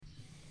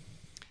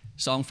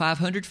Song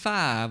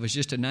 505 was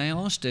just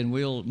announced, and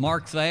we'll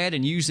mark that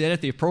and use that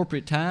at the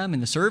appropriate time in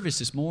the service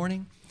this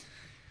morning.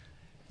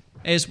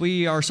 As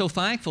we are so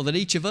thankful that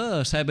each of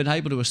us have been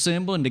able to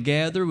assemble and to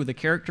gather with the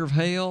character of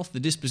health, the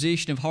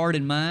disposition of heart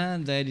and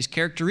mind that is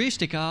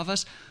characteristic of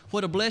us,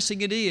 what a blessing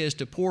it is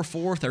to pour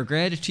forth our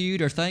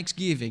gratitude, our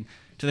thanksgiving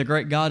to the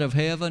great God of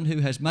heaven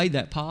who has made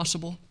that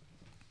possible.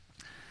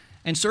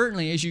 And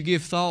certainly as you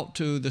give thought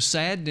to the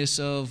sadness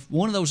of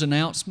one of those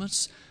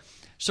announcements,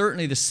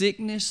 certainly the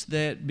sickness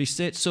that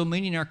besets so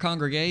many in our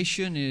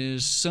congregation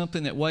is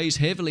something that weighs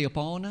heavily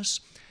upon us.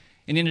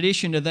 And in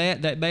addition to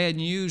that bad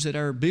news that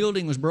our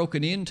building was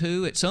broken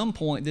into at some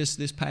point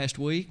this past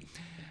week,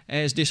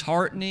 as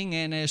disheartening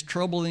and as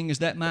troubling as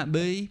that might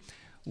be,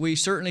 we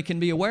certainly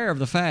can be aware of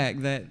the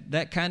fact that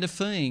that kind of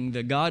thing,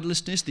 the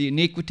godlessness, the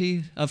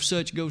iniquity of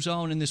such goes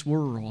on in this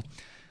world.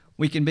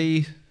 We can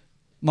be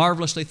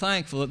marvelously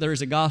thankful that there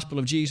is a gospel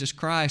of Jesus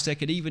Christ that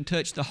could even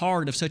touch the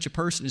heart of such a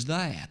person as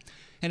that,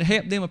 and to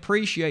help them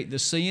appreciate the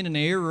sin and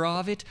the error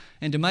of it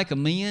and to make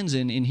amends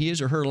in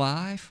his or her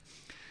life.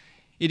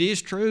 It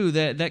is true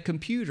that that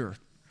computer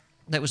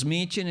that was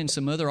mentioned in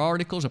some other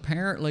articles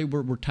apparently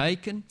were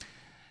taken.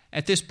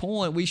 At this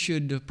point, we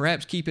should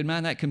perhaps keep in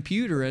mind that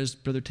computer, as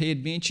Brother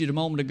Ted mentioned a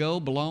moment ago,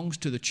 belongs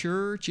to the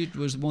church. It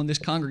was one this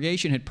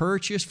congregation had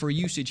purchased for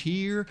usage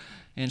here,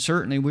 and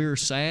certainly we're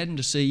saddened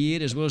to see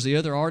it as well as the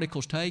other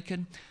articles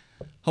taken.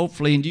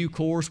 Hopefully, in due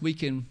course, we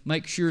can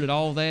make sure that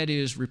all that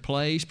is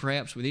replaced,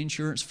 perhaps with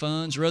insurance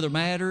funds or other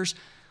matters.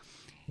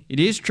 It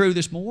is true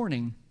this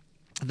morning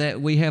that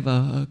we have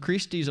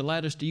Christy's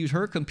allowed us to use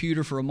her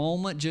computer for a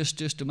moment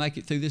just to make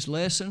it through this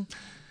lesson.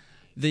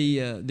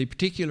 The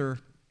particular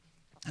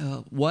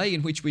way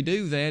in which we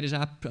do that is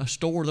I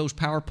store those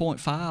PowerPoint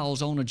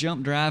files on a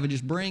jump drive and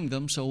just bring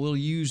them, so we'll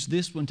use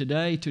this one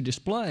today to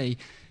display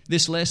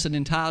this lesson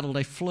entitled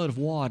A Flood of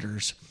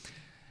Waters.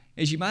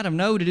 As you might have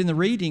noted in the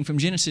reading from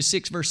Genesis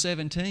 6, verse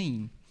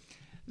 17,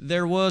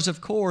 there was, of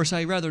course,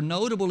 a rather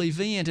notable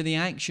event in the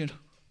ancient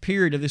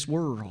period of this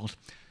world.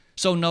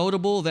 So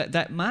notable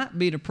that might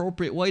be an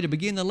appropriate way to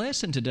begin the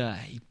lesson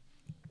today.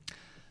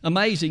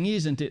 Amazing,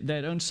 isn't it,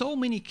 that in so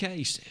many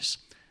cases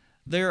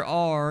there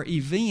are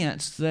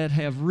events that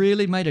have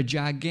really made a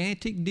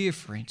gigantic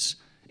difference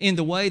in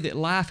the way that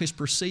life has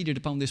proceeded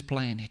upon this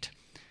planet.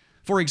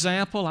 For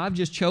example, I've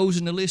just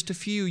chosen to list a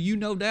few. You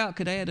no doubt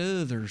could add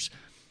others.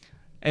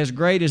 As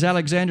great as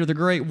Alexander the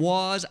Great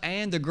was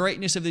and the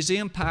greatness of his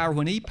empire,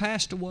 when he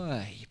passed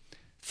away,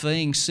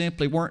 things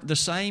simply weren't the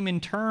same in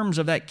terms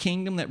of that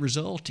kingdom that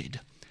resulted.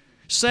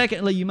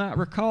 Secondly, you might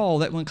recall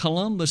that when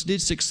Columbus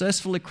did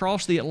successfully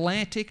cross the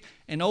Atlantic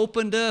and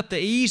opened up the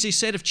easy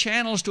set of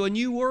channels to a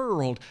new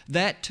world,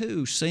 that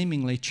too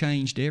seemingly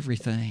changed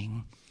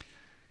everything.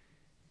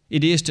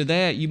 It is to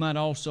that you might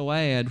also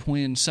add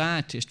when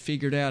scientists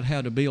figured out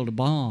how to build a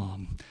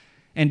bomb,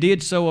 and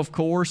did so, of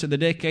course, in the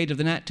decade of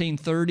the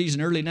 1930s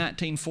and early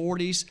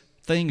 1940s.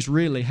 Things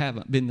really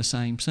haven't been the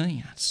same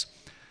since.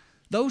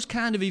 Those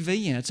kind of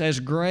events, as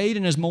great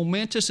and as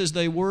momentous as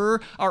they were,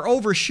 are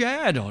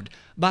overshadowed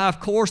by, of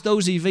course,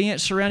 those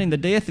events surrounding the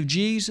death of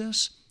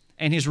Jesus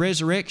and His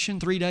resurrection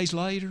 3 days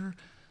later.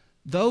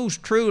 Those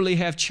truly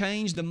have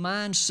changed the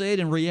mindset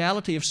and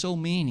reality of so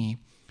many.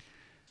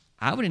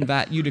 I would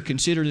invite you to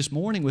consider this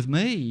morning with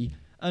me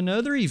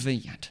another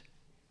event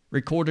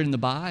recorded in the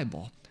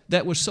Bible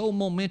that was so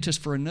momentous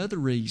for another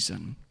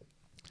reason.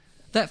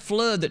 That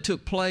flood that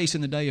took place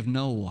in the day of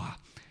Noah.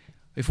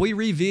 If we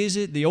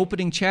revisit the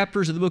opening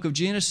chapters of the book of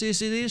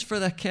Genesis, it is for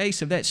the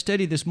case of that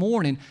study this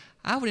morning.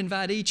 I would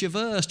invite each of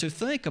us to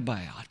think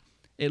about,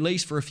 at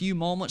least for a few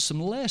moments,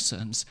 some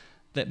lessons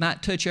that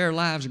might touch our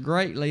lives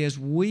greatly as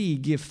we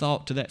give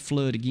thought to that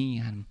flood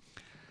again.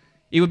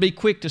 It would be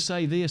quick to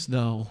say this,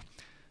 though.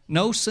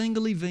 No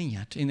single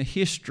event in the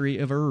history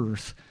of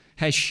earth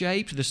has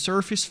shaped the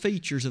surface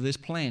features of this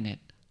planet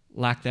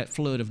like that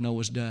flood of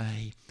Noah's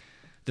day.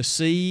 The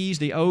seas,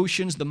 the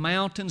oceans, the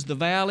mountains, the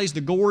valleys,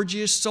 the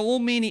gorges, so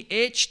many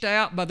etched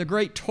out by the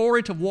great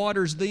torrent of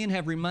waters then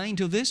have remained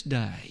to this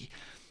day,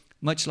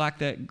 much like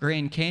that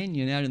Grand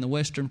Canyon out in the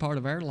western part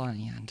of our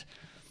land.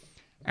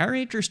 Our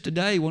interest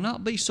today will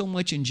not be so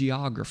much in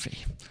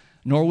geography,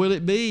 nor will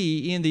it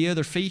be in the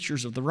other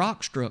features of the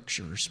rock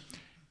structures.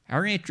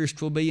 Our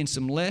interest will be in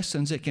some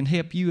lessons that can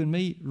help you and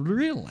me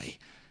really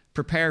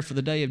prepare for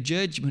the day of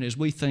judgment as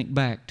we think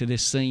back to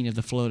this scene of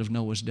the flood of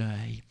Noah's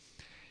day.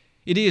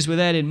 It is with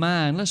that in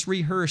mind, let's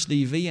rehearse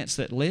the events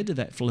that led to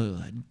that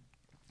flood.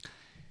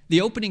 The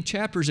opening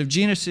chapters of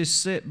Genesis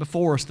set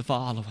before us the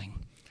following: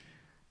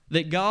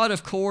 that God,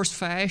 of course,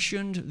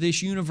 fashioned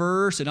this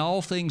universe and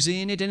all things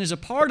in it, and as a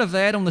part of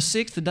that, on the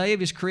sixth day of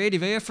His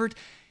creative effort,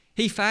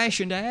 He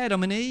fashioned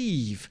Adam and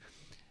Eve.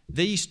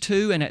 These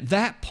two, and at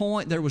that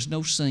point there was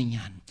no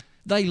sin.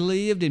 They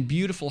lived in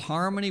beautiful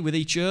harmony with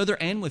each other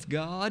and with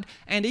God,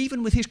 and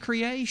even with His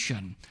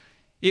creation.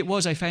 It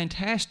was a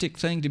fantastic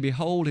thing to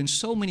behold in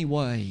so many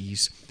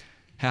ways.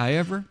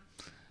 However,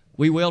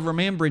 we well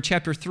remember in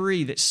chapter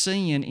 3 that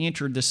sin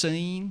entered the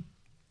scene.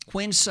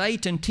 when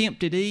Satan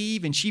tempted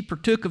Eve and she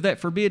partook of that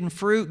forbidden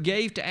fruit,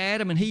 gave to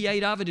Adam and he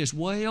ate of it as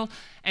well,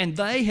 and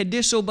they had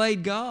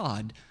disobeyed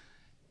God.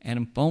 And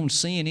upon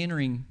sin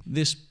entering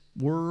this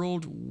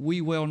world,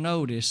 we well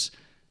notice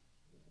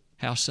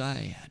how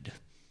sad,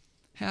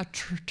 how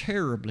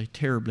terribly,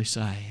 terribly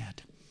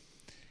sad.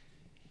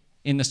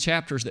 In the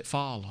chapters that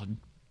followed,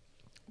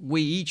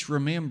 we each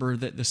remember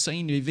that the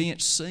scene of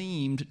events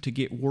seemed to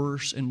get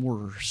worse and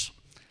worse.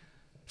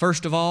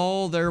 First of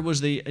all, there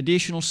was the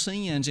additional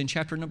sins in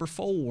chapter number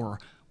 4.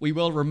 We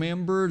well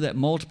remember that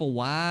multiple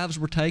wives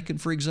were taken,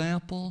 for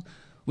example.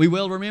 We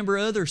well remember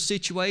other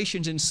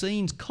situations and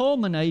scenes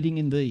culminating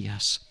in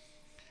this.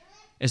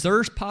 As the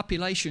earth's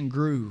population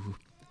grew,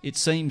 it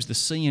seems the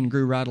sin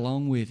grew right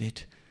along with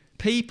it.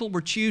 People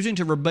were choosing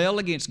to rebel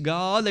against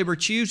God. They were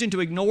choosing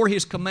to ignore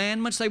His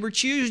commandments. They were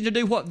choosing to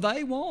do what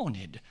they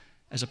wanted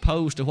as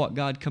opposed to what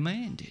God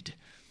commanded.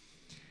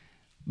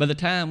 By the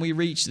time we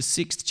reach the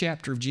 6th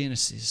chapter of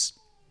Genesis,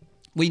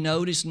 we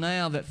notice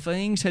now that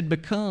things had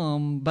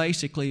become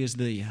basically as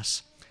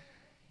this.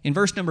 In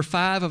verse number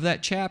 5 of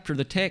that chapter,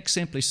 the text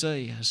simply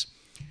says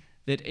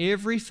that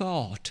every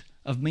thought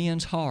of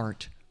men's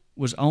heart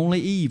was only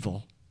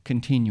evil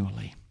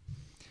continually.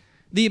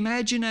 The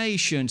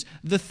imaginations,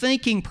 the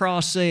thinking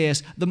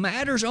process, the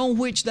matters on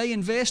which they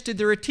invested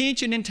their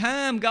attention and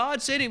time,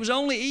 God said it was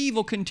only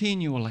evil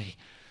continually.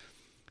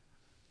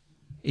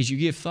 As you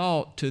give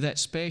thought to that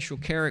special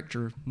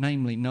character,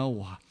 namely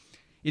Noah,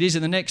 it is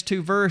in the next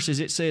 2 verses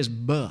it says,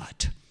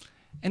 but.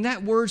 And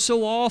that word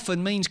so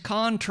often means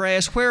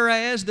contrast,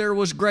 whereas there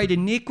was great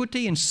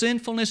iniquity and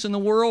sinfulness in the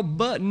world,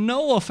 but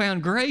Noah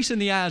found grace in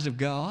the eyes of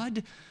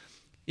God.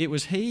 It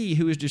was he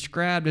who is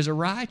described as a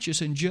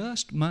righteous and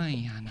just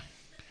man.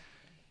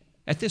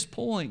 At this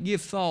point,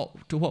 give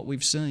thought to what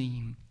we've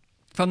seen.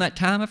 From that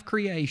time of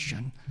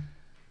creation,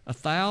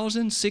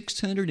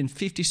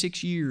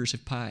 1,656 years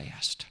have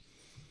passed.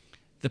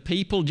 The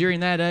people during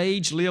that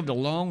age lived a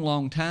long,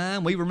 long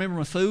time. We remember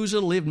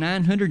Methuselah lived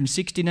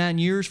 969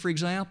 years, for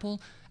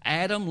example.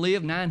 Adam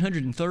lived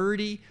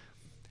 930.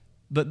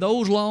 But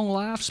those long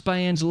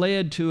lifespans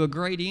led to a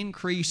great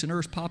increase in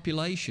Earth's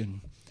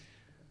population.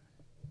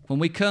 When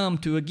we come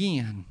to,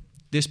 again,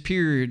 this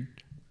period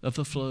of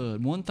the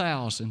flood,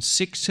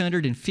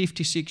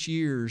 1,656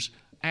 years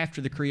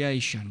after the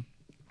creation,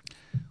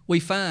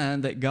 we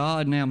find that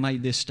God now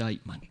made this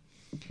statement.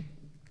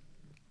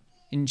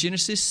 In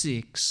Genesis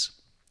 6,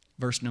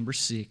 verse number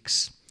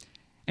 6,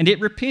 and it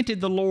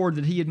repented the Lord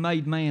that He had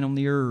made man on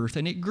the earth,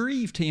 and it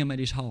grieved Him at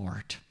His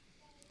heart.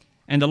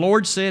 And the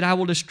Lord said, I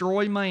will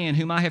destroy man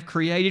whom I have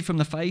created from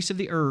the face of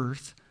the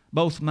earth,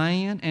 both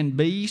man and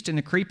beast and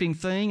the creeping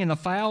thing and the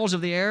fowls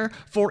of the air,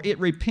 for it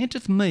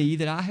repenteth me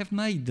that I have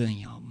made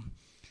them.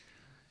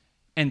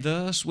 And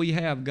thus we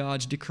have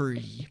God's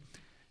decree.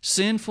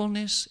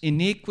 Sinfulness,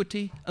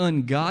 iniquity,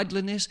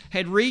 ungodliness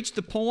had reached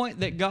the point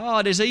that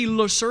God, as He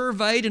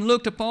surveyed and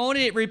looked upon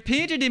it, it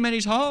repented Him in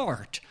His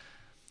heart.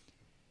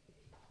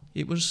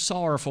 It was a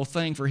sorrowful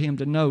thing for Him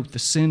to note the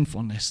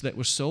sinfulness that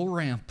was so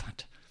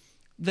rampant,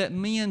 that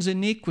men's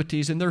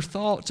iniquities and their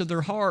thoughts of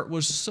their heart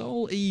was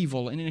so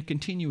evil and in a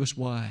continuous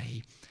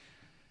way.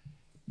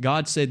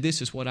 God said,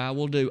 this is what I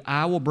will do.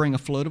 I will bring a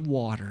flood of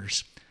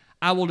waters.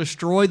 I will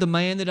destroy the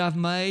man that I've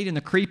made and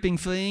the creeping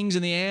things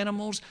and the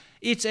animals.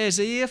 It's as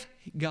if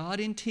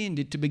God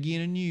intended to begin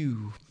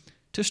anew,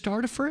 to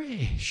start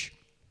afresh.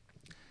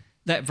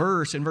 That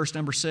verse in verse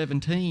number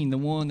 17, the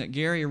one that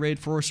Gary read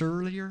for us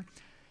earlier,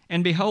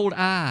 and behold,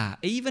 I,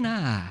 even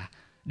I,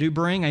 do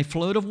bring a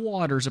flood of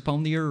waters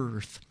upon the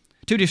earth,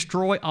 to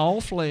destroy all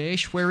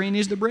flesh wherein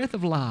is the breath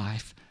of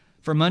life.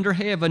 From under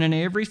heaven and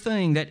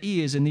everything that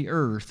is in the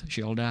earth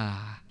shall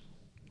die.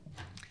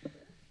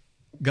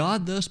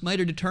 God thus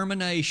made a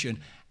determination,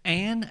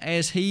 and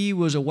as He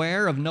was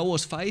aware of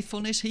Noah's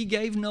faithfulness, He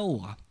gave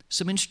Noah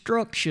some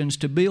instructions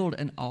to build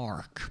an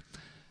ark,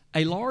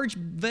 a large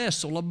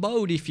vessel, a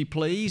boat, if you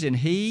please, and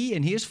he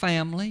and his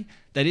family,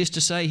 that is to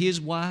say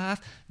his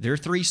wife, their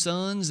 3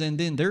 sons, and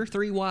then their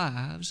 3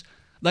 wives,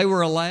 they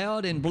were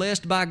allowed and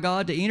blessed by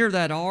God to enter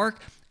that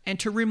ark and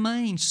to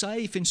remain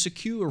safe and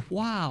secure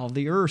while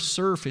the earth's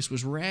surface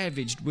was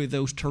ravaged with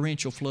those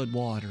torrential flood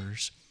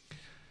waters.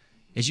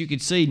 As you can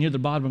see near the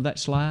bottom of that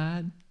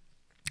slide,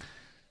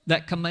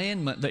 that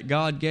commandment that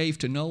God gave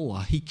to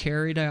Noah, He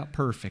carried out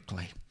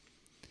perfectly.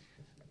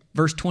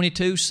 Verse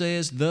 22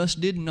 says, thus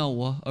did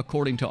Noah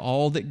according to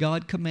all that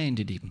God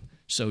commanded him,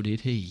 so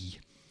did he.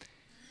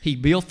 He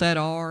built that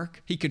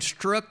ark, he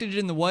constructed it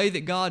in the way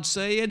that God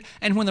said,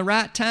 and when the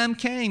right time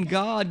came,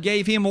 God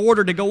gave him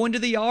order to go into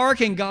the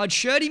ark, and God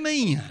shut him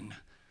in.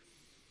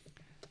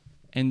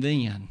 And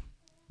then,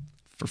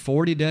 for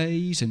 40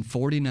 days and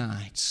 40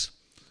 nights,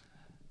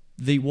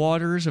 the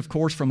waters, of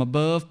course, from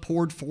above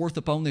poured forth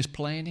upon this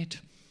planet.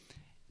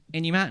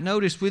 And you might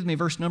notice with me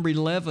verse number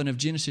 11 of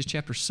Genesis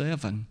chapter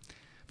 7.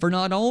 For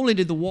not only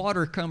did the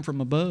water come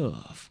from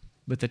above,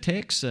 but the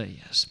text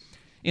says,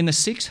 in the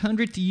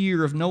 600th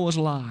year of Noah's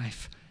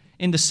life,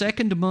 in the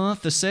 2nd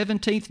month, the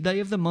 17th day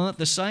of the month,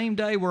 the same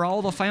day were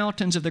all the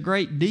fountains of the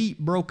great deep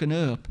broken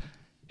up,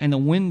 and the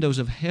windows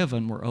of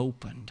heaven were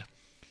opened.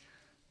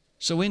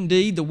 So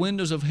indeed, the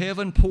windows of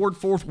heaven poured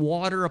forth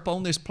water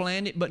upon this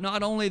planet, but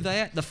not only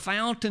that, the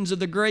fountains of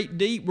the great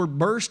deep were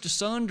burst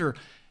asunder,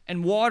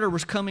 and water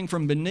was coming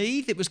from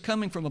beneath, it was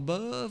coming from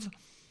above.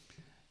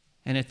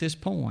 And at this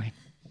point,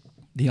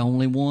 the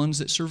only ones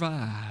that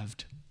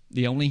survived,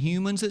 the only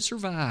humans that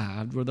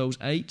survived were those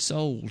 8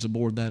 souls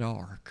aboard that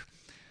ark.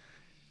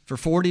 For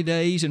 40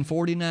 days and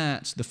 40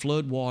 nights, the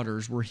flood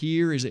waters were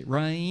here as it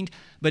rained.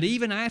 But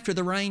even after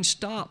the rain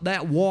stopped,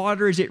 that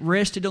water, as it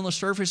rested on the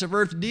surface of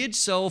earth, did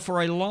so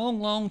for a long,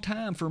 long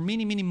time, for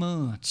many, many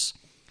months.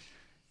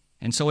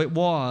 And so it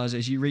was,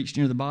 as you reached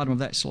near the bottom of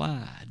that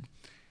slide,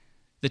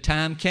 the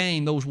time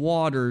came, those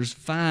waters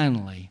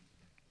finally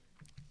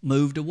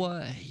moved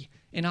away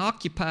and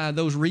occupied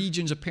those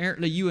regions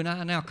apparently you and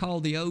I now call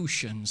the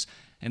oceans,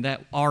 and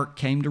that ark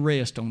came to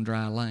rest on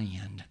dry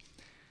land.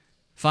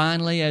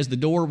 Finally, as the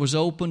door was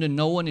opened and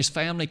Noah and his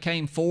family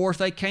came forth,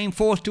 they came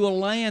forth to a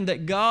land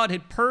that God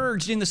had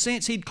purged, in the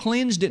sense He'd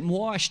cleansed it and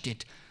washed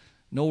it.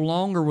 No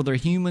longer were there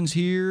humans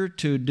here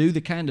to do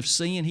the kind of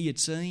sin He had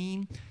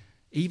seen.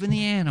 Even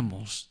the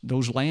animals,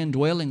 those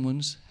land-dwelling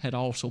ones, had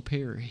also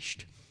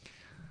perished.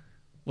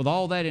 With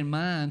all that in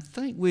mind,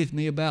 think with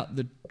me about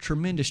the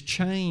tremendous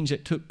change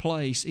that took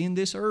place in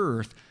this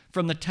earth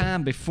from the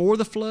time before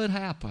the flood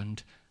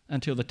happened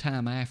until the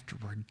time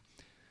afterward.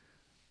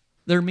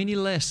 There are many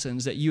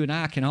lessons that you and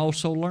I can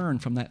also learn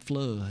from that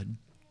flood.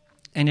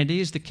 And it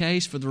is the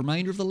case for the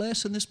remainder of the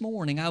lesson this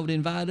morning. I would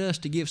invite us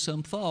to give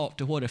some thought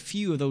to what a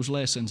few of those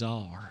lessons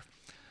are.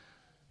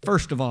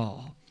 First of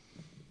all,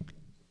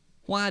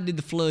 why did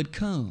the flood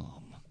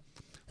come?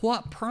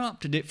 What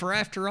prompted it? For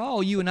after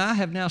all, you and I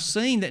have now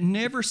seen that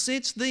never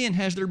since then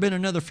has there been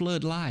another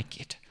flood like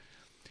it.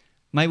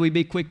 May we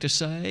be quick to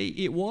say,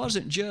 it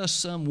wasn't just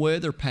some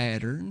weather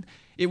pattern.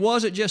 It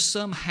wasn't just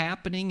some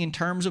happening in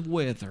terms of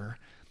weather.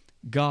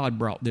 God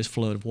brought this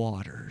flood of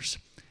waters.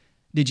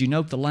 Did you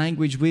note the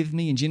language with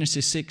me in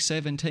Genesis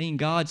 6:17?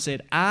 God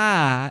said,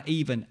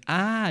 even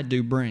I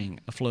do bring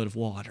a flood of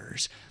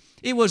waters.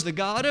 It was the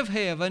God of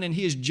heaven and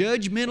His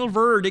judgmental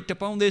verdict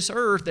upon this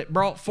earth that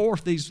brought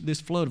forth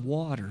this flood of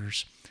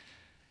waters.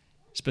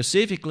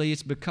 Specifically,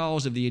 it's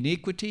because of the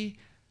iniquity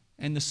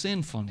and the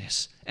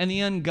sinfulness and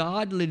the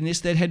ungodliness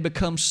that had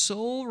become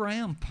so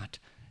rampant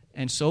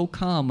and so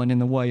common in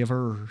the way of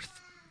earth.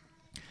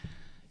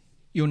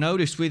 You'll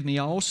notice with me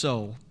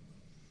also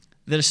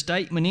that a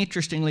statement,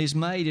 interestingly, is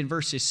made in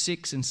verses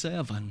 6 and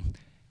 7.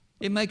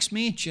 It makes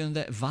mention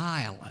that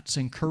violence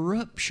and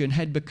corruption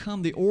had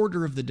become the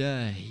order of the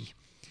day.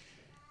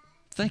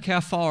 Think how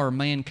far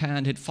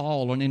mankind had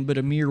fallen in but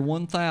a mere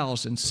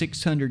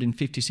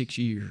 1,656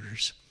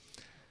 years.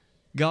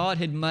 God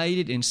had made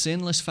it in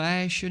sinless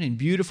fashion, in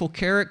beautiful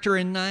character,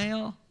 and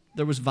now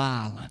there was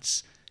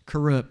violence,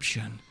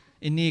 corruption,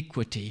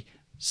 iniquity,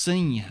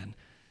 sin,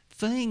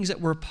 things that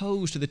were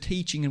opposed to the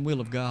teaching and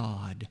will of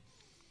God.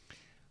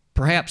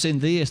 Perhaps in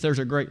this there's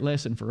a great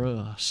lesson for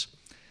us.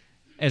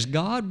 As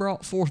God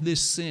brought forth this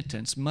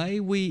sentence,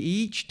 may we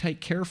each take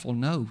careful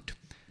note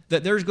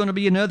that there's going to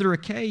be another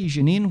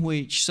occasion in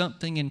which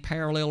something in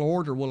parallel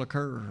order will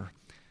occur.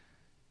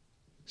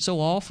 So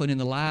often in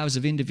the lives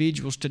of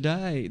individuals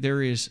today,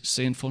 there is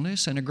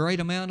sinfulness and a great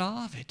amount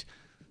of it.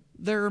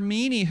 There are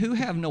many who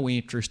have no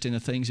interest in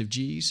the things of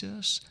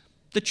Jesus.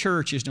 The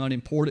church is not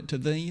important to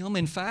them.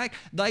 In fact,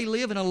 they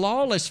live in a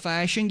lawless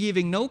fashion,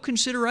 giving no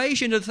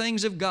consideration to the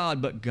things of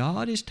God. But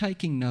God is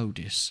taking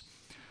notice.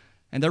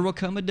 And there will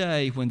come a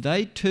day when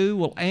they too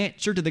will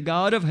answer to the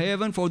God of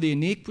heaven for the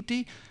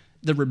iniquity,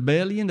 the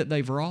rebellion that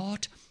they've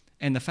wrought,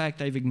 and the fact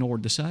they've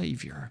ignored the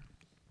Savior.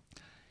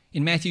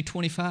 In Matthew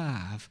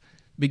 25,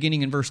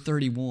 beginning in verse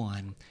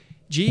 31,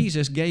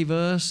 Jesus gave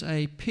us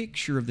a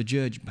picture of the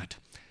judgment.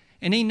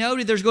 And He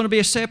noted there's going to be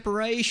a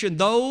separation,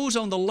 those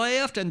on the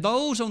left and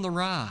those on the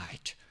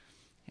right.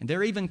 And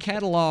they're even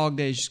cataloged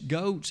as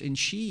goats and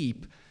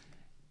sheep.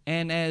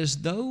 And as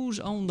those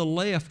on the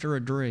left are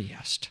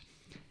addressed,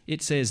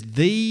 it says,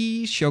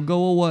 "These shall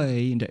go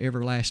away into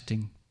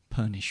everlasting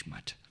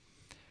punishment."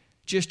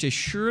 Just as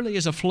surely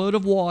as a flood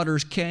of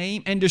waters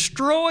came and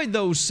destroyed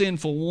those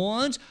sinful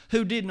ones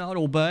who did not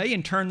obey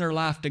and turn their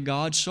life to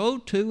God, so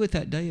too at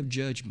that day of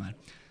judgment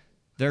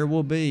there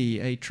will be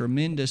a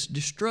tremendous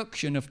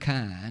destruction of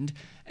kind,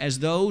 as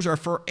those are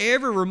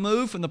forever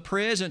removed from the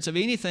presence of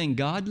anything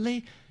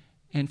godly,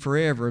 and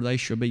forever they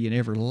shall be in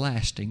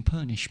everlasting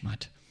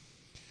punishment.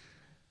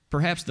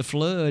 Perhaps the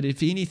flood,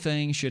 if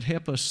anything, should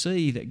help us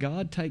see that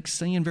God takes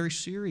sin very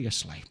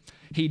seriously.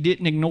 He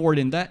didn't ignore it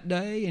in that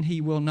day, and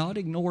He will not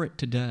ignore it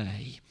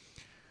today.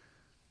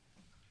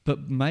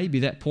 But maybe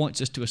that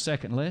points us to a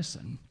second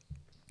lesson.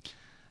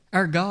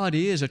 Our God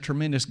is a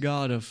tremendous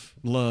God of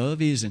love,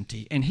 isn't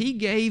He? And He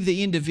gave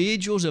the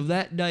individuals of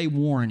that day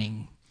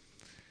warning.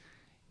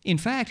 In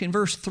fact, in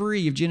verse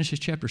 3 of Genesis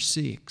chapter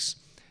 6,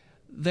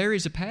 there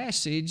is a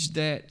passage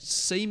that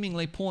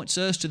seemingly points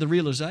us to the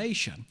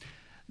realization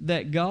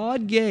that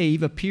God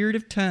gave a period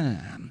of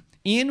time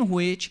in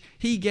which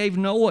He gave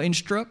Noah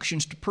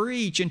instructions to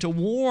preach and to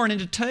warn and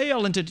to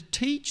tell and to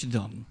teach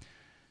them.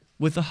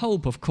 with the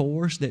hope, of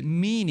course, that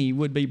many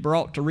would be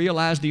brought to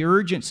realize the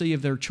urgency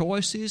of their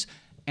choices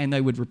and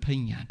they would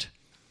repent.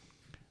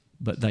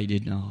 But they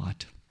did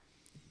not.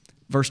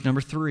 Verse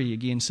number 3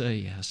 again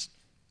says,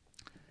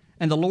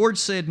 "And the Lord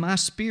said, My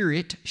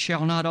spirit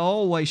shall not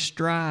always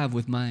strive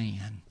with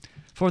man,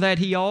 for that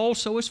he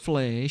also is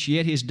flesh,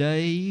 yet his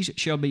days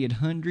shall be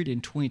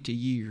 120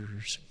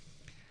 years."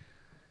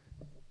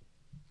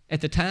 At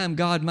the time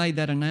God made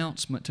that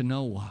announcement to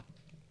Noah,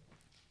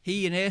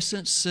 He in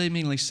essence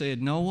seemingly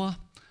said, Noah,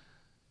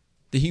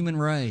 the human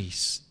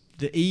race,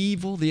 the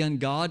evil, the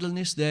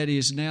ungodliness that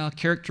is now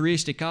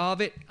characteristic of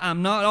it,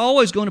 I'm not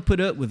always going to put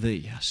up with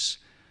this.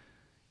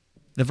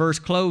 The verse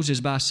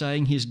closes by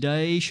saying, His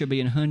days shall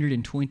be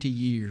 120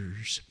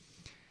 years.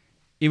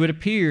 It would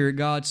appear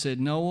God said,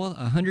 Noah,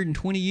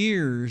 120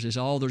 years is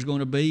all there's going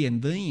to be,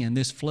 and then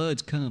this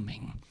flood's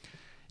coming.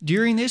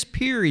 During this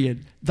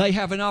period, they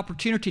have an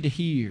opportunity to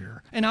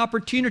hear, an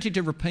opportunity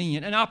to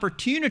repent, an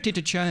opportunity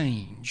to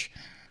change.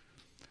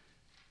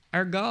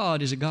 Our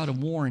God is a God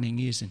of warning,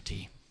 isn't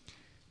He?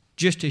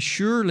 Just as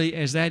surely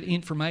as that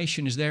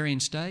information is therein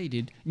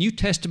stated, New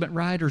Testament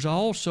writers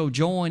also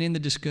join in the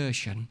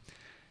discussion.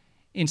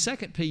 In 2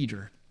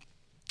 Peter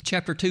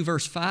chapter 2,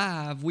 verse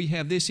 5, we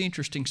have this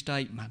interesting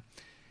statement,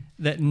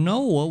 that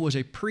Noah was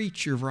a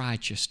preacher of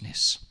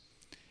righteousness,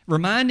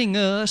 reminding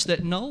us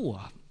that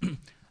Noah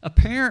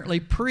apparently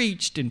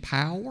preached in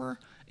power,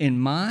 in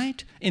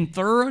might, in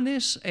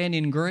thoroughness, and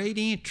in great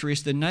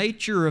interest the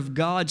nature of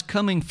God's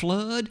coming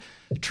flood,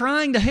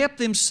 trying to help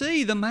them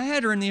see the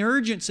matter and the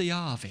urgency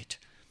of it.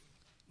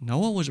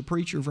 Noah was a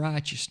preacher of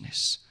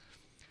righteousness.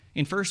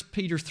 In 1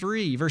 Peter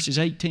 3, verses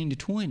 18 to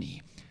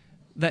 20,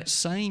 that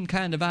same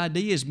kind of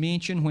idea is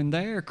mentioned when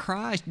there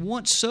Christ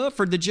once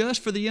suffered the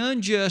just for the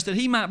unjust, that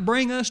He might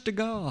bring us to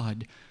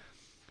God.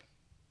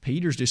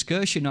 Peter's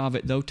discussion of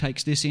it, though,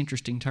 takes this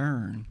interesting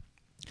turn,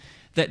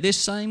 that this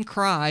same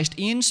Christ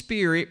in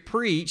spirit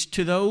preached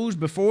to those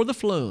before the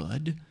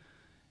flood.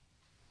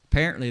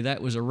 Apparently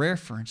that was a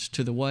reference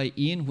to the way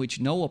in which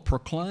Noah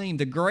proclaimed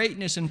the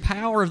greatness and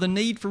power of the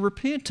need for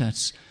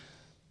repentance.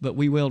 But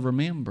we well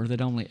remember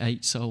that only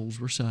 8 souls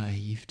were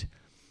saved.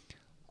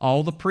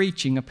 All the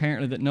preaching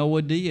apparently that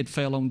Noah did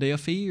fell on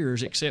deaf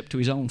ears except to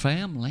his own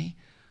family.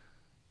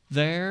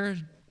 There,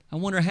 I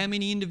wonder how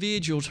many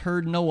individuals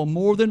heard Noah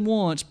more than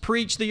once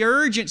preach the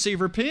urgency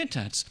of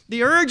repentance.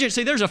 The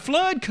urgency, there's a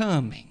flood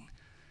coming.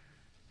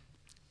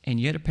 And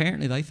yet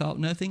apparently they thought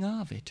nothing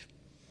of it.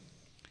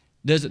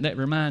 Doesn't that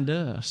remind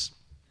us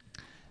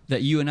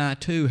that you and I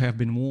too have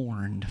been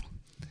warned?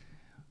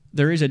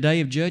 There is a day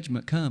of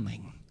judgment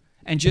coming.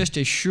 And just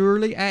as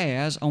surely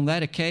as on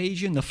that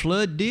occasion the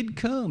flood did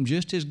come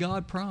just as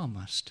God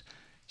promised,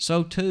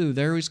 so too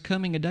there is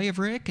coming a day of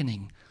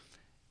reckoning.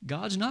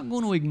 God's not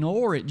going to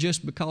ignore it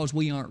just because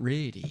we aren't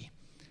ready.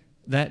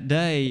 That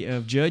day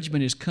of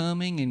judgment is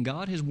coming, and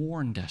God has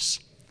warned us.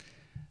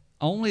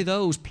 Only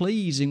those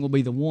pleasing will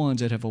be the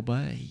ones that have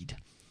obeyed.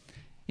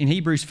 In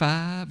Hebrews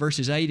 5,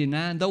 verses 8 and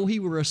 9, though He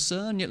were a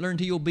son, yet learned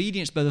He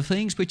obedience by the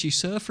things which He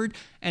suffered,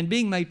 and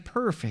being made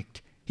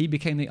perfect, He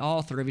became the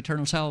author of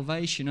eternal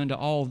salvation unto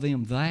all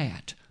them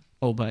that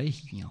obey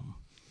Him.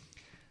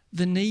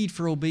 The need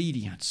for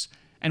obedience.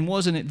 And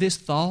wasn't it this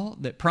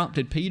thought that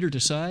prompted Peter to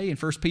say in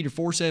 1 Peter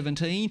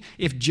 4:17,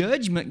 if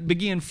judgment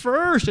begin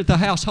first at the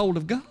household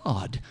of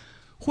God,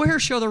 where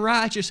shall the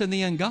righteous and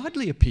the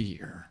ungodly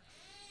appear?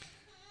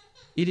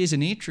 It is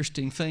an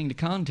interesting thing to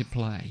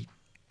contemplate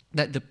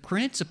that the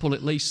principle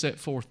at least set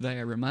forth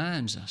there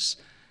reminds us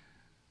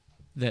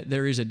that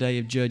there is a day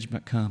of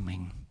judgment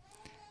coming.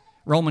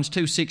 Romans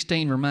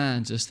 2:16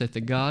 reminds us that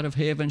the God of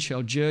heaven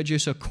shall judge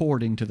us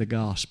according to the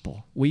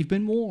gospel. We've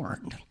been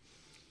warned.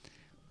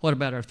 What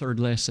about our third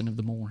lesson of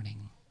the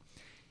morning?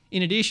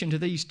 In addition to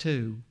these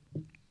two,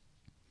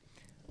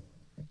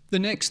 the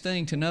next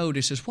thing to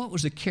notice is what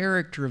was the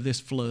character of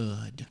this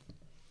flood?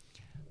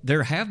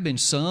 There have been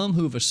some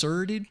who have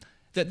asserted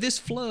that this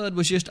flood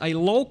was just a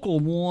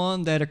local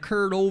one that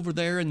occurred over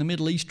there in the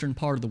Middle Eastern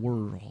part of the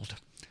world.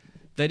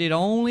 That it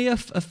only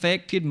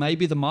affected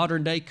maybe the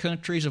modern day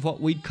countries of what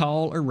we'd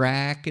call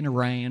Iraq and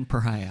Iran,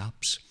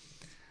 perhaps.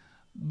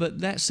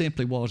 But that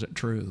simply wasn't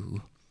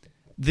true.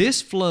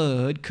 This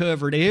flood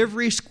covered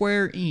every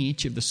square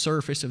inch of the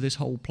surface of this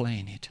whole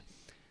planet.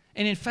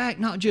 And in fact,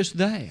 not just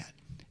that.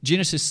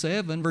 Genesis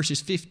 7,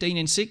 verses 15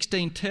 and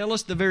 16 tell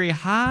us the very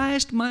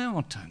highest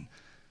mountain,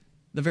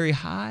 the very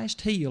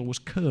highest hill was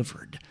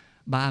covered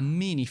by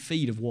many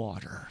feet of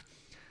water.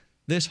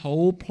 This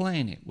whole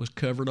planet was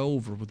covered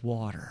over with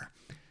water.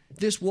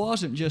 This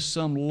wasn't just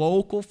some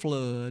local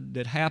flood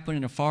that happened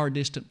in a far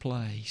distant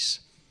place.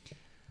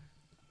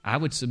 I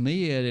would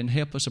submit and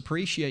help us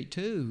appreciate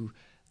too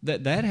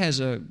that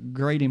has a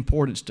great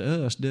importance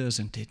to us,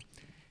 doesn't it?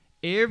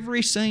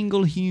 Every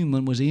single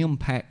human was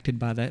impacted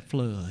by that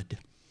flood.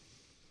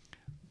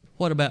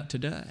 What about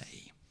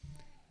today?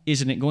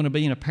 Isn't it going to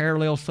be in a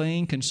parallel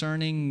thing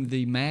concerning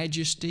the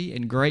majesty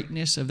and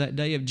greatness of that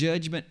day of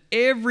judgment?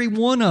 Every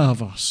one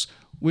of us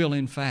will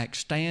in fact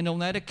stand on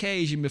that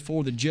occasion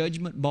before the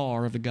judgment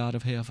bar of the God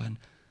of heaven.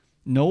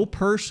 No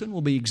person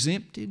will be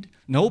exempted.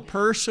 No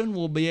person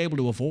will be able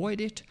to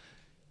avoid it.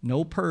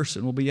 No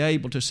person will be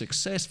able to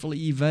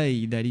successfully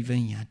evade that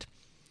event.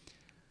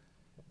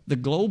 The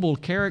global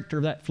character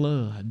of that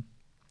flood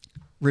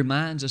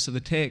reminds us of the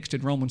text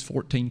in Romans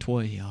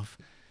 14:12.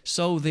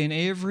 So then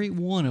every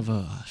one of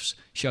us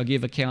shall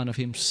give account of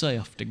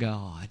himself to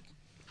God.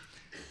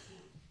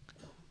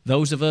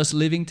 Those of us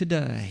living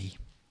today,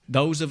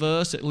 those of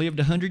us that lived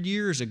 100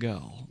 years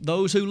ago,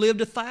 those who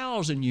lived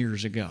 1,000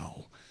 years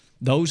ago,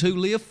 those who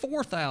lived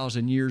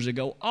 4,000 years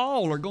ago,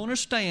 all are going to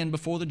stand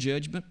before the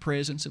judgment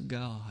presence of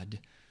God.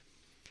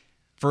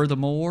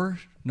 Furthermore,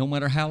 no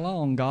matter how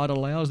long God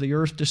allows the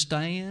earth to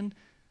stand,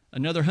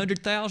 another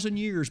 100,000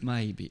 years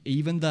maybe,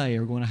 even they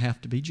are going to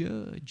have to be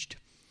judged.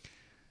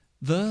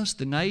 Thus,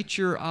 the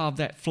nature of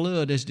that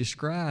flood as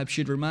described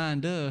should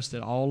remind us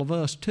that all of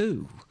us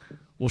too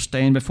will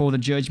stand before the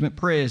judgment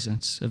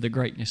presence of the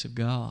greatness of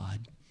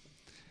God.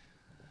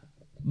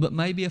 But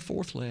maybe a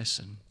fourth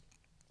lesson.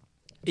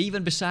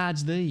 Even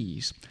besides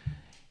these,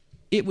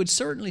 it would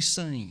certainly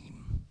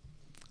seem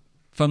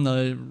from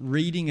the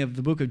reading of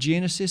the book of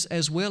Genesis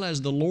as well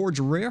as the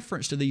Lord's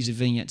reference to these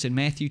events in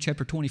Matthew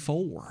chapter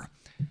 24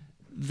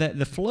 that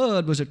the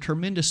flood was a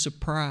tremendous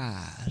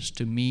surprise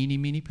to many,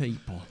 many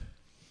people.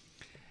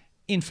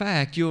 In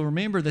fact, you'll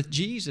remember that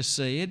Jesus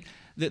said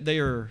that they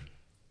are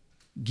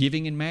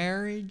giving in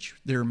marriage,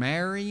 they're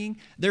marrying,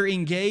 they're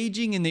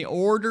engaging in the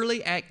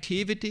orderly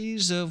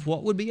activities of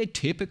what would be a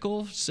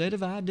typical set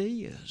of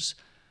ideas.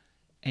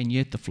 And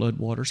yet the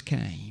floodwaters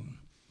came.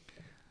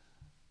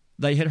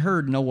 They had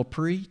heard Noah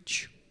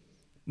preach.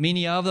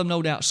 Many of them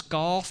no doubt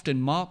scoffed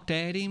and mocked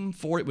at him,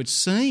 for it would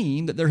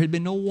seem that there had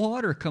been no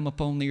water come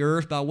upon the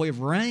earth by way of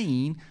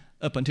rain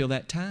up until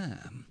that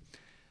time.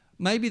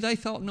 Maybe they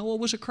thought Noah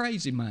was a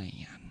crazy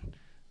man.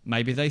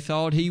 Maybe they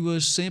thought he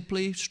was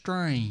simply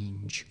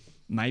strange.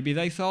 Maybe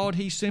they thought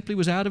he simply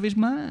was out of his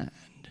mind.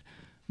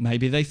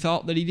 Maybe they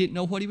thought that he didn't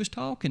know what he was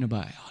talking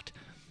about.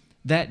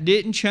 That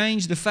didn't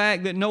change the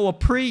fact that Noah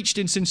preached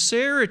in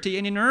sincerity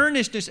and in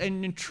earnestness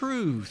and in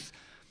truth.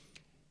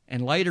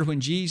 And later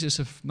when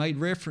Jesus made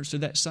reference to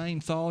that same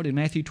thought in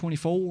Matthew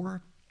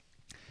 24,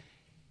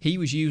 he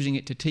was using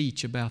it to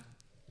teach about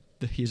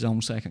his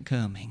own second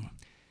coming.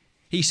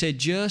 He said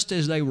just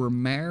as they were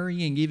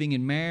marrying and giving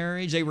in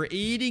marriage, they were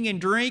eating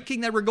and drinking,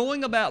 they were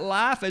going about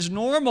life as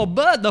normal,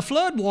 but the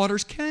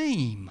floodwaters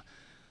came.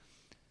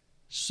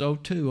 So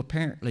too,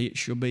 apparently, it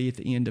shall be at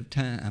the end of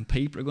time.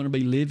 People are going to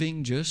be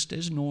living just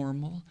as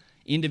normal.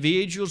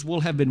 Individuals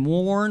will have been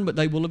warned, but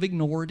they will have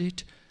ignored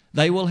it.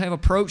 They will have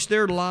approached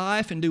their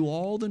life and do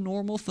all the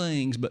normal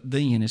things, but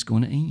then it's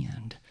going to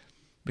end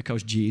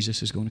because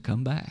Jesus is going to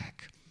come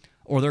back,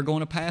 or they're going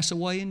to pass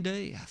away in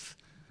death.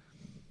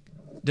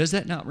 Does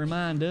that not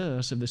remind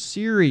us of the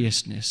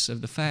seriousness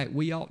of the fact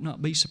we ought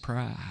not be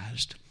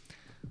surprised?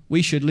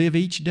 We should live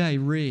each day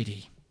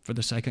ready for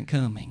the second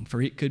coming,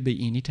 for it could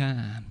be any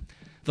time.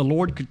 The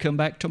Lord could come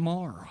back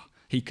tomorrow.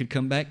 He could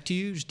come back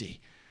Tuesday.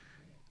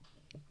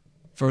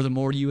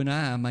 Furthermore, you and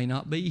I may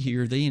not be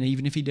here then.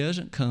 Even if He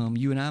doesn't come,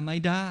 you and I may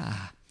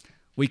die.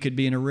 We could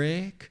be in a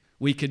wreck.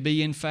 We could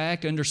be, in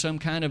fact, under some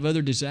kind of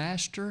other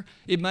disaster.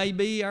 It may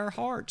be our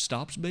heart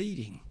stops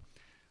beating.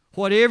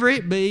 Whatever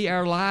it be,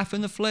 our life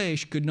in the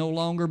flesh could no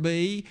longer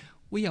be.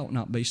 We ought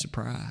not be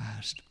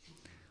surprised.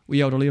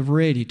 We ought to live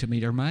ready to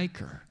meet our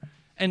Maker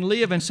and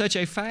live in such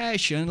a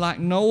fashion like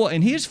Noah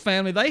and his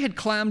family. They had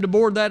climbed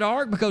aboard that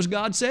ark because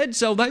God said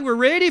so. They were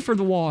ready for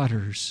the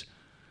waters.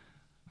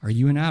 Are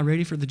you and I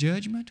ready for the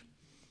judgment?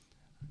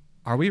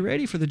 Are we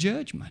ready for the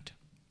judgment?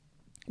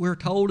 We're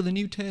told in the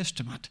New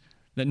Testament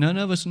that none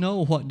of us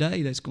know what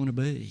day that's going to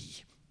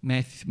be.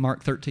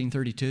 Mark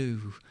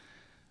 13:32.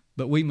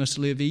 But we must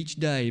live each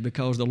day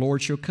because the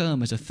Lord shall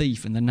come as a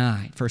thief in the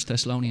night. 1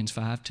 Thessalonians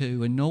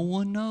 5:2. And no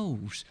one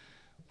knows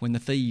when the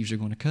thieves are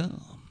going to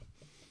come.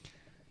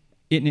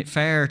 Isn't it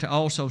fair to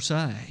also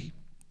say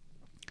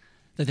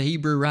that the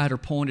Hebrew writer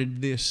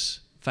pointed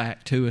this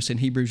fact to us in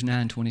Hebrews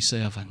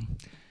 9:27?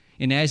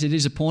 And as it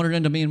is appointed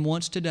unto men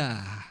once to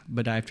die,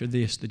 but after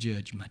this the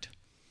judgment.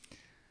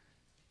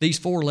 These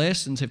 4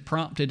 lessons have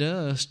prompted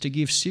us to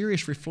give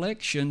serious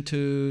reflection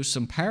to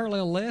some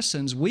parallel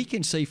lessons we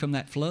can see from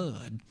that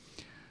flood.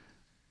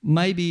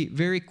 Maybe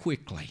very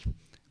quickly,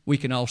 we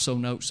can also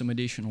note some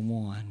additional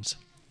ones.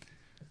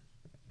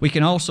 We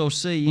can also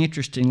see,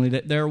 interestingly,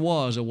 that there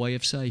was a way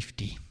of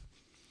safety.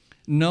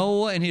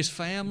 Noah and his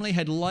family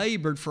had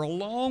labored for a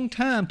long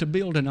time to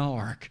build an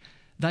ark.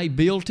 They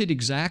built it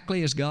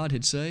exactly as God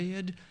had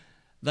said.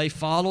 They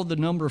followed the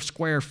number of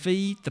square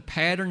feet, the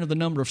pattern of the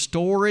number of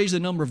stories, the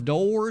number of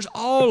doors,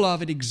 all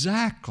of it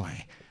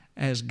exactly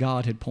as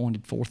God had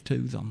pointed forth to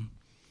them.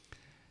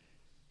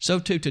 So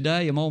too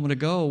today, a moment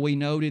ago, we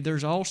noted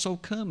there's also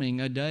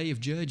coming a day of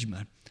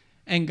judgment.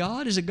 And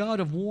God is a God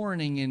of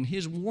warning, and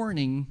His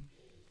warning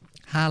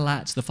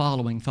highlights the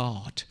following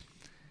thought.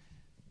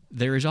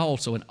 There is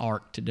also an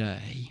ark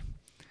today.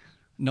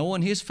 Noah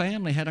and his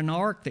family had an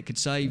ark that could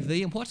save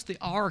them. What's the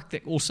ark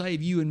that will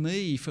save you and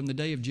me from the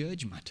day of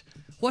judgment?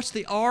 What's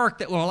the ark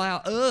that will allow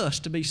us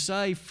to be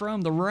saved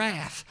from the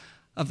wrath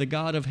of the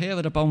God of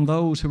heaven upon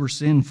those who are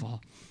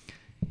sinful?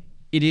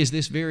 It is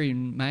this very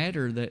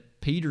matter that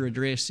Peter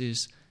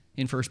addresses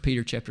in 1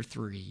 Peter chapter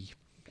 3.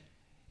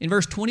 In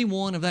verse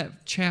 21 of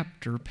that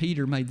chapter,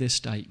 Peter made this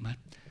statement: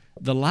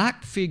 "The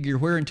like figure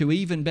whereunto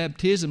even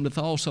baptism doth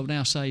also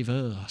now save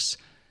us,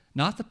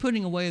 not the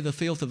putting away of the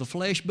filth of the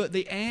flesh, but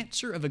the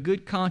answer of a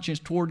good conscience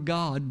toward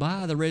God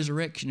by the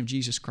resurrection of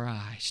Jesus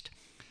Christ."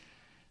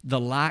 The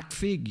like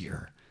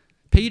figure.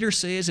 Peter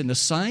says, in the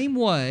same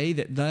way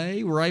that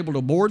they were able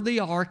to board the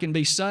ark and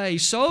be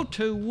saved, so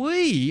too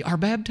we are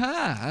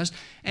baptized.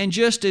 And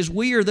just as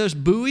we are thus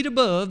buoyed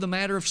above the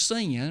matter of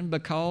sin,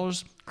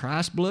 because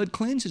Christ's blood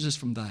cleanses us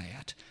from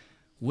that,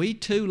 we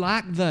too,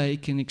 like they,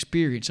 can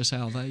experience a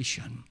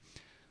salvation.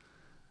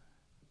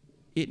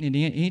 Isn't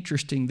it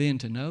interesting then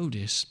to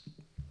notice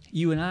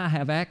you and I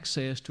have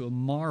access to a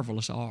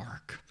marvelous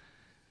ark?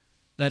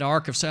 That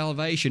ark of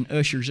salvation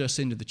ushers us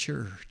into the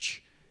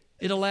church.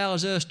 It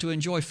allows us to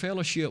enjoy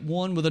fellowship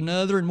one with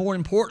another, and more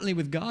importantly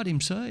with God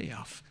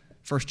Himself.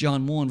 1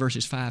 John 1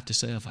 verses 5 to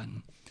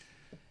 7.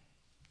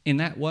 In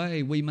that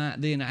way, we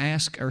might then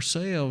ask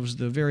ourselves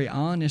the very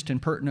honest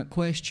and pertinent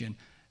question: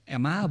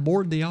 am I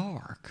aboard the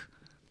ark?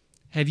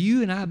 Have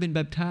you and I been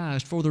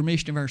baptized for the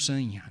remission of our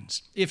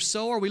sins? If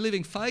so, are we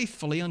living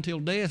faithfully until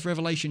death?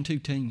 Revelation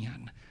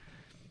 2:10.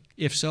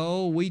 If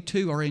so, we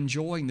too are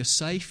enjoying the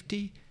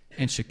safety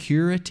and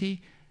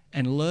security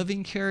and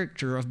loving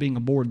character of being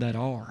aboard that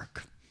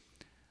ark.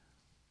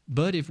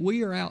 But if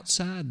we are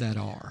outside that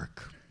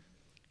ark,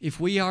 if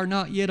we are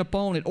not yet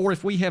upon it, or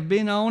if we have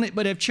been on it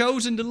but have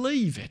chosen to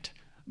leave it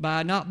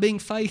by not being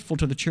faithful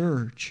to the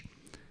church,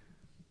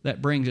 that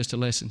brings us to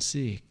lesson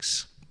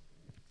 6.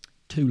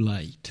 Too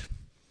late.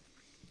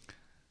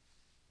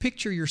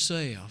 Picture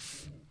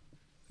yourself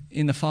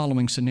in the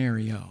following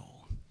scenario.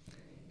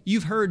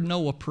 You've heard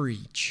Noah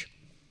preach.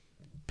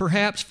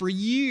 Perhaps for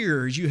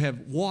years you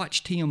have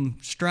watched him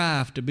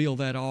strive to build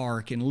that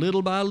ark, and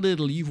little by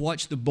little you've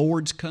watched the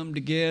boards come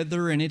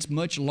together, and it's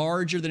much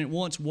larger than it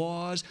once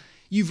was.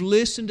 You've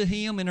listened to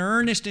him in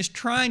earnestness,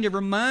 trying to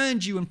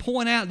remind you and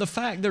point out the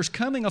fact there's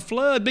coming a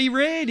flood, be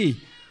ready.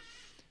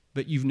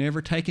 But you've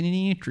never taken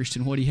any interest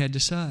in what he had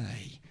to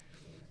say.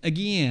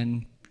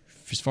 Again,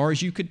 as far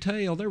as you could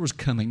tell, there was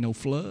coming no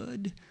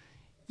flood.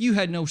 You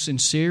had no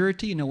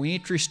sincerity, no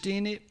interest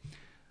in it.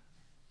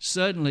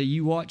 Suddenly,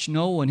 you watch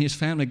Noah and his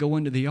family go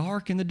into the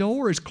ark, and the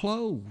door is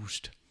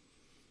closed.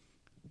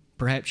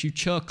 Perhaps you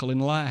chuckle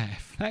and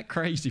laugh. That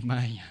crazy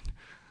man.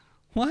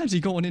 Why is he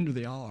going into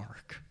the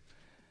ark?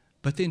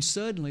 But then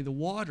suddenly the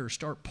waters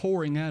start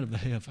pouring out of the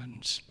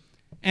heavens.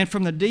 And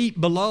from the deep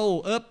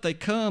below, up they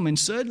come, and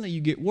suddenly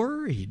you get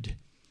worried.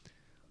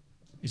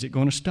 Is it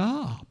going to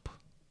stop?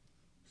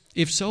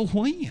 If so,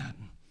 when?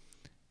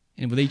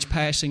 And with each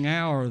passing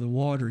hour, the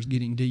water is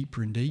getting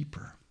deeper and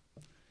deeper.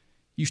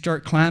 You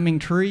start climbing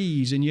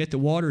trees, and yet the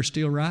water is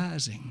still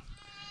rising.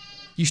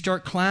 You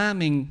start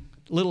climbing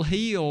little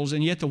hills,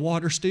 and yet the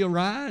water's still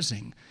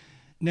rising.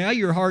 Now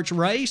your heart's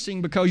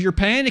racing because you're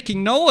panicking.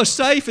 Noah's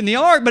safe in the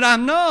ark, but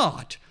I'm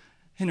not.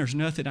 And there's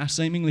nothing I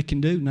seemingly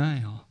can do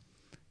now.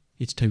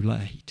 It's too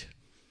late.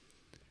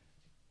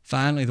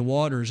 Finally, the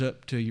water is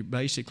up to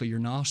basically your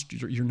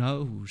nostrils, your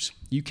nose.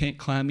 You can't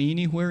climb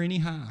anywhere any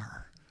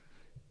higher,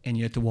 and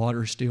yet the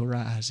water is still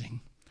rising.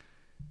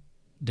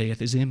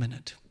 Death is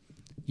imminent.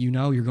 You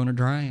know you're going to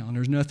drown.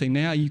 There's nothing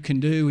now you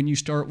can do, and you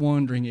start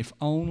wondering, if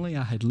only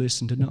I had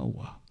listened to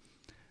Noah.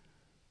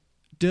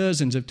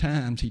 Dozens of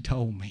times he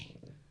told me.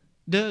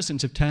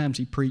 Dozens of times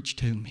he preached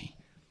to me.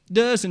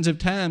 Dozens of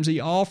times he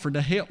offered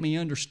to help me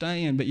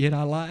understand, but yet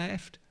I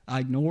laughed.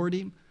 I ignored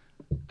him.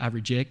 I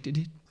rejected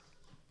it.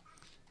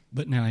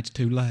 But now it's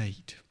too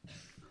late.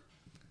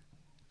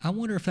 I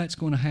wonder if that's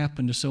going to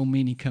happen to so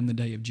many come the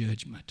day of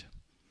judgment.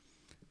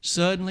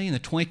 Suddenly, in the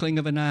twinkling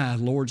of an eye,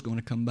 the Lord's going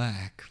to come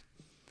back.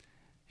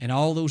 And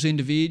all those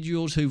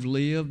individuals who've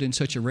lived in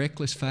such a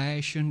reckless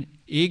fashion,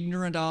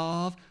 ignorant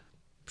of,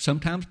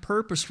 sometimes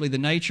purposefully, the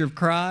nature of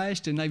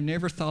Christ, and they've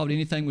never thought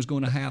anything was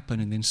going to happen,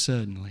 and then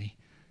suddenly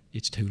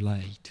it's too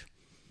late.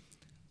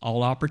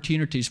 All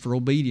opportunities for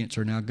obedience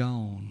are now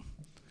gone.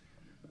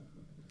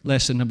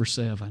 Lesson number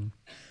 7.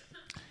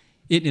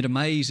 Isn't it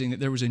amazing that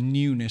there was a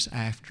newness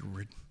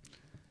afterward?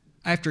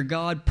 After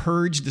God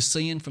purged the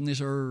sin from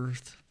this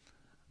earth,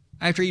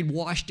 after He'd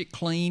washed it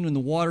clean in the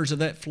waters of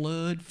that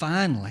flood,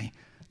 finally,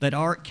 that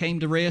ark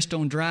came to rest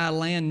on dry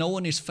land. Noah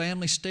and his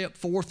family stepped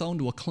forth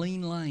onto a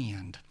clean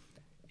land.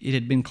 It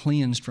had been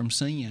cleansed from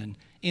sin,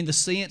 in the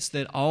sense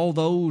that all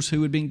those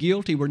who had been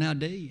guilty were now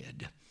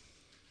dead.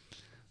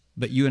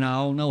 But you and I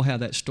all know how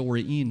that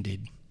story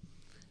ended.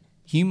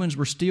 Humans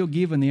were still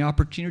given the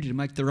opportunity to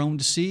make their own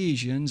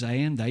decisions,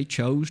 and they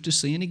chose to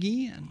sin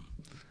again.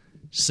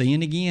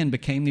 Sin again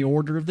became the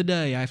order of the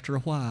day after a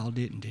while,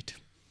 didn't it?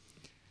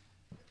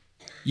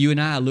 You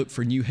and I look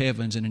for new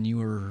heavens and a new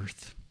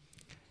earth.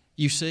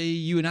 You see,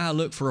 you and I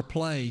look for a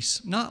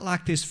place, not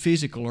like this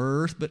physical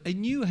earth, but a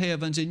new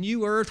heavens and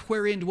new earth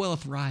wherein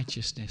dwelleth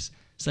righteousness.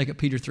 2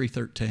 Peter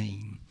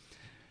 3:13.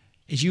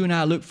 As you and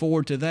I look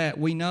forward to that,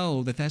 we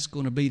know that that's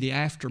going to be the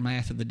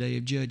aftermath of the day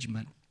of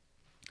judgment.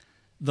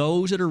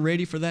 Those that are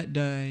ready for that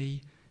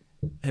day,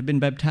 have been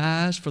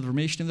baptized for the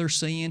remission of their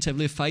sins, have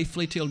lived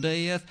faithfully till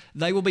death,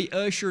 they will be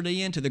ushered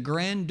into the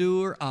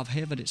grandeur of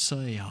heaven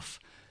itself.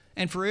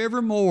 And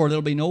forevermore there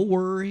will be no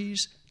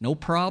worries, no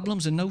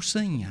problems, and no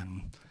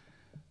sin.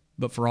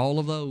 But for all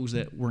of those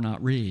that were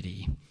not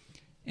ready,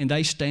 and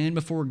they stand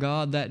before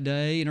God that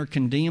day and are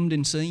condemned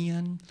in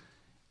sin,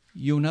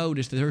 you'll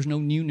notice that there's no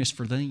newness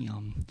for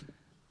them.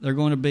 They're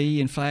going to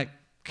be, in fact,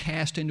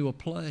 cast into a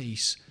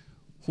place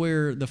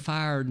where the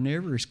fire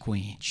never is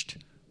quenched.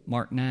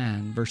 Mark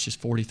 9, verses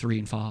 43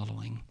 and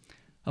following.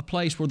 A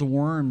place where the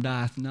worm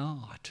dieth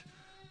not.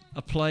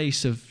 A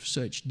place of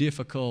such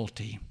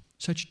difficulty,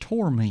 such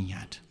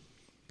torment.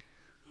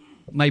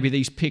 Maybe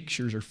these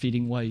pictures are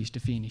fitting ways to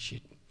finish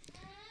it.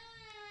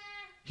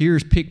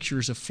 Here's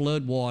pictures of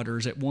flood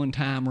waters at one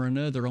time or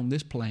another on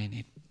this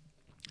planet.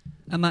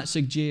 I might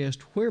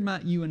suggest, where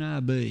might you and I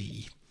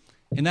be?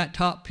 In that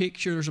top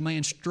picture, there's a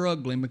man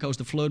struggling because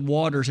the flood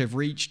waters have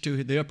reached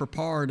to the upper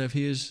part of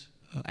his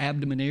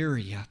abdomen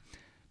area,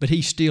 but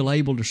he's still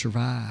able to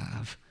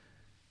survive.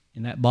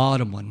 In that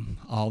bottom one,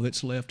 all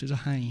that's left is a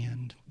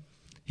hand.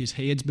 His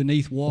head's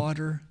beneath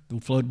water.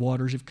 The flood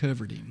waters have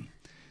covered him.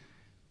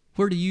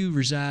 Where do you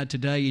reside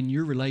today in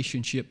your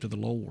relationship to the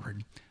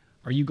Lord?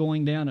 Are you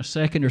going down a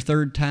second or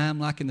third time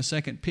like in the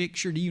second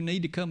picture? Do you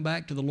need to come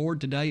back to the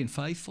Lord today in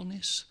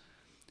faithfulness?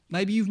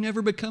 Maybe you've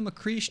never become a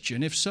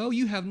Christian. If so,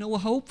 you have no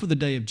hope for the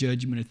day of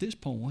judgment at this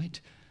point,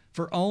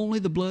 for only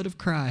the blood of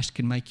Christ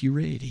can make you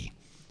ready.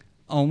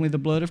 Only the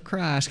blood of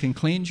Christ can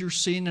cleanse your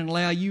sin and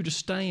allow you to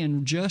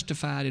stand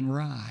justified and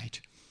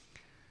right.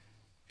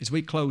 As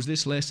we close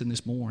this lesson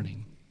this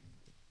morning,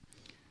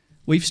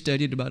 we've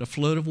studied about a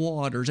flood of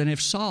waters and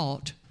have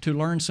sought to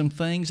learn some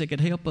things that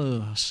could help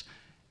us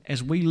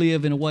as we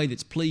live in a way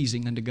that's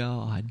pleasing unto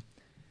God.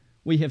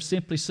 We have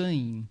simply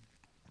seen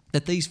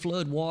that these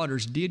flood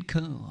waters did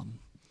come.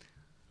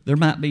 There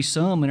might be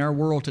some in our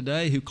world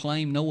today who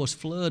claim Noah's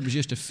flood was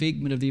just a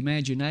figment of the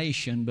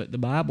imagination, but the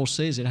Bible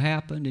says it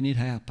happened, and it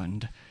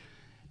happened.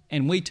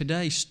 And we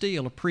today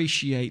still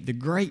appreciate the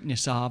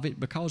greatness of it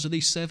because of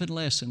these 7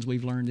 lessons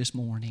we've learned this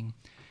morning.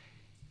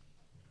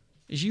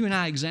 As you and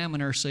I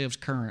examine ourselves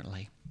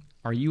currently,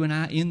 are you and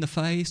I in the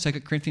faith?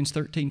 2 Corinthians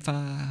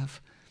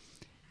 13:5.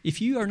 If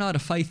you are not a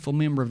faithful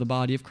member of the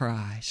body of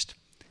Christ,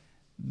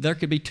 there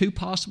could be 2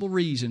 possible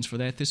reasons for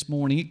that this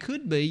morning. It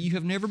could be you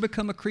have never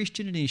become a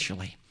Christian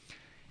initially.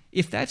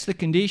 If that's the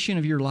condition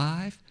of your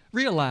life,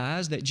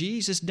 realize that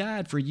Jesus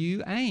died for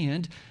you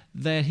and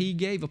that He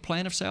gave a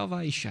plan of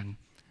salvation.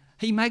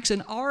 He makes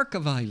an ark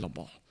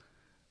available.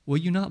 Will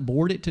you not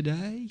board it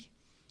today?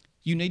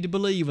 You need to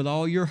believe with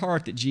all your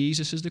heart that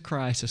Jesus is the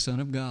Christ, the Son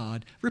of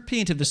God.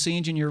 Repent of the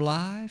sins in your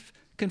life.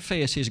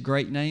 Confess His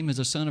great name as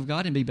the Son of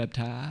God and be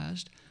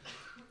baptized.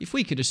 If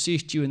we could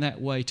assist you in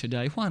that way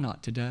today, why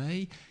not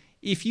today?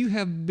 If you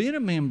have been a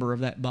member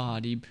of that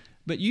body,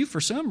 but you for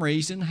some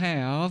reason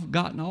have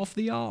gotten off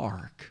the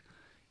ark,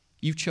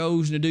 you've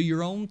chosen to do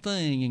your own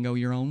thing and go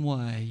your own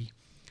way,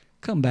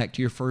 come back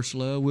to your first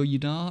love, will you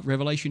not?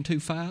 Revelation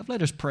 2:5,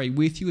 let us pray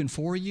with you and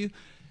for you.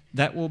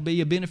 That will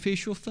be a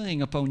beneficial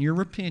thing upon your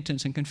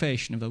repentance and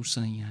confession of those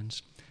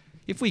sins.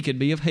 If we could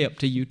be of help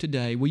to you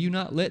today, will you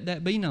not let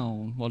that be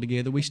known while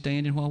together we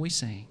stand and while we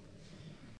sing?